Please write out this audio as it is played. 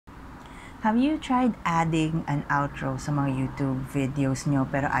Have you tried adding an outro sa mga YouTube videos nyo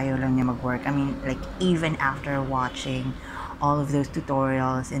pero ayaw lang niya mag-work? I mean, like, even after watching all of those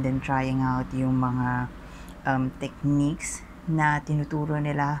tutorials and then trying out yung mga techniques na tinuturo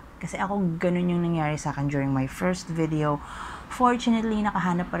nila. Kasi ako, ganun yung nangyari sa akin during my first video. Fortunately,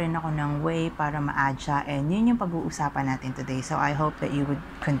 nakahanap pa rin ako ng way para ma-add siya, and yun yung pag-uusapan natin today. So, I hope that you would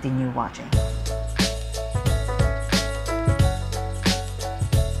continue watching.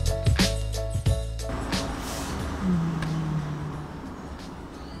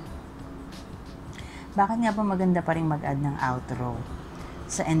 Bakit nga ba maganda pa rin mag-add ng outro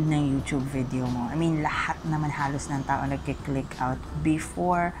sa end ng YouTube video mo? I mean, lahat naman halos ng tao nagki-click out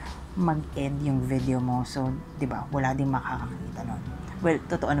before mag-end yung video mo. So, di ba, wala din makakakita nun. Well,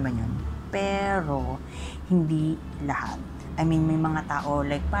 totoo naman yun. Pero, hindi lahat. I mean, may mga tao,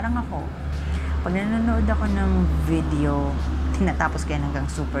 like, parang ako, pag nanonood ako ng video, tinatapos ko yan hanggang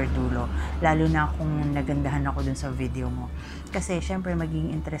super dulo. Lalo na kung nagandahan ako dun sa video mo. Kasi, syempre,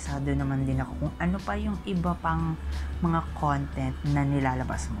 magiging interesado naman din ako kung ano pa yung iba pang mga content na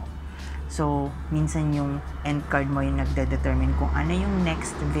nilalabas mo. So, minsan yung end card mo yung nagde-determine kung ano yung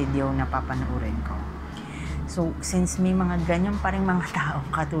next video na papanoorin ko. So, since may mga ganyan pa rin mga taong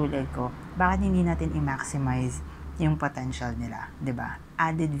katulad ko, bakit hindi natin i-maximize yung potential nila, 'di ba?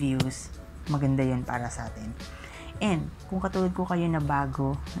 Added views, maganda 'yun para sa atin. And kung katulad ko kayo na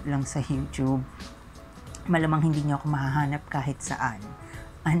bago lang sa YouTube, malamang hindi niyo ako mahahanap kahit saan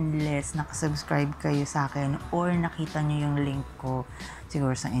unless nakasubscribe kayo sa akin or nakita niyo yung link ko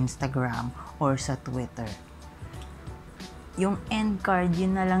siguro sa Instagram or sa Twitter. Yung end card,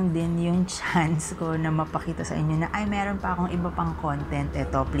 yun na lang din yung chance ko na mapakita sa inyo na ay meron pa akong iba pang content,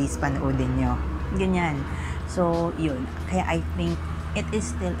 eto please panoodin nyo, ganyan. So yun, kaya I think it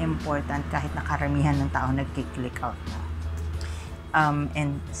is still important kahit na karamihan ng tao nagki-click out na.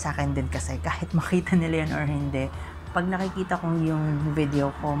 And sa akin din kasi kahit makita nila yan or hindi, pag nakikita kong yung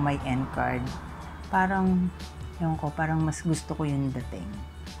video ko may end card, parang parang mas gusto ko yung dating.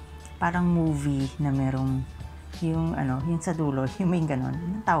 Parang movie na merong yung yung sa dulo, yung may ganon,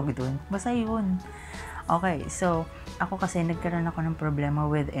 yung tawag doon. Basta yun. Okay, so ako kasi nagkaroon ako ng problema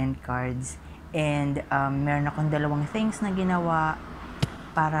with end cards. And meron akong dalawang things na ginawa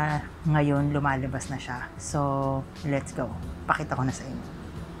para ngayon lumalabas na siya. So, let's go. Pakita ko na sa inyo.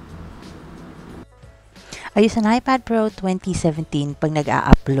 I use an iPad Pro 2017 pag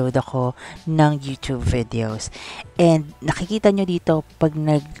nag-a-upload ako ng YouTube videos. And nakikita nyo dito pag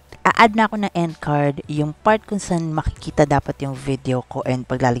nag-a-add na ako ng end card, yung part kung saan makikita dapat yung video ko and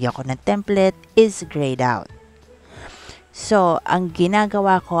paglalagyan ko ng template is grayed out. So, ang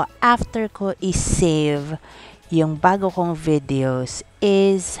ginagawa ko after ko i-save yung bago kong videos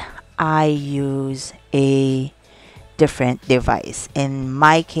is I use a different device. In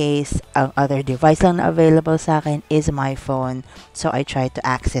my case, ang other device lang na available sa akin is my phone. So, I try to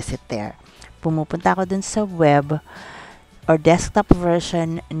access it there. Pumupunta ako dun sa web or desktop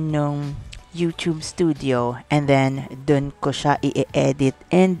version ng YouTube Studio and then dun ko siya i-edit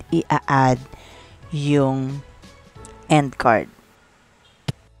and i-add yung end card.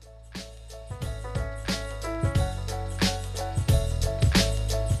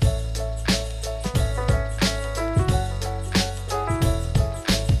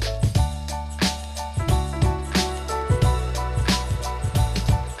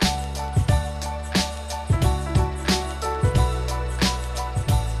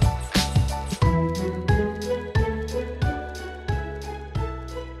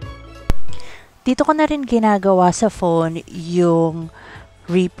 Dito ko na rin ginagawa sa phone yung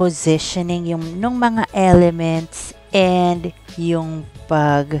repositioning yung nung mga elements and yung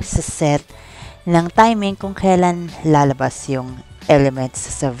pag-set ng timing kung kailan lalabas yung elements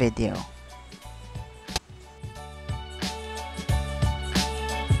sa video.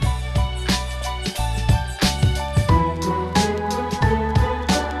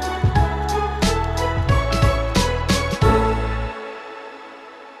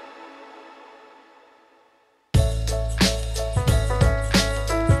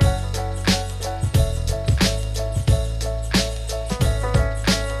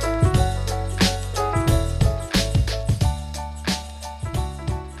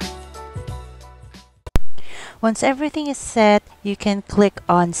 Once everything is set, you can click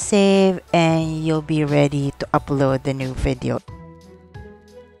on save and you'll be ready to upload the new video.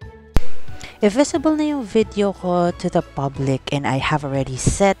 If visible na yung video ko to the public and I have already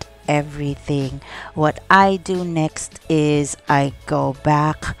set everything, what I do next is I go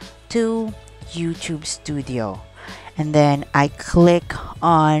back to YouTube Studio and then I click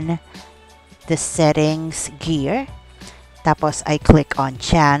on the settings gear, tapos I click on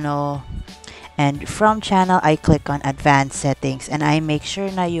channel, And from channel, I click on advanced settings and I make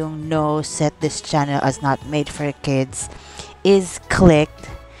sure na yung no, set this channel as not made for kids is clicked.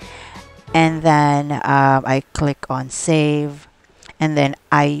 And then I click on save, and then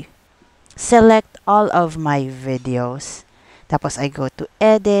I select all of my videos. Tapos I go to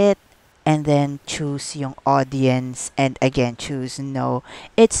edit and then choose yung audience, and again choose no,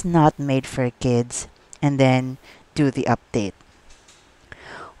 it's not made for kids, and then do the update.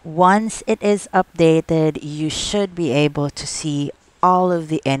 Once it is updated, you should be able to see all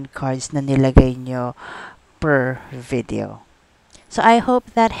of the end cards na nilagay nyo per video. So I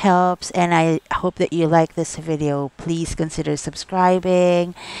hope that helps, and I hope that you like this video. Please consider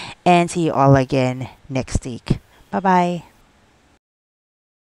subscribing, and see you all again next week. Bye bye.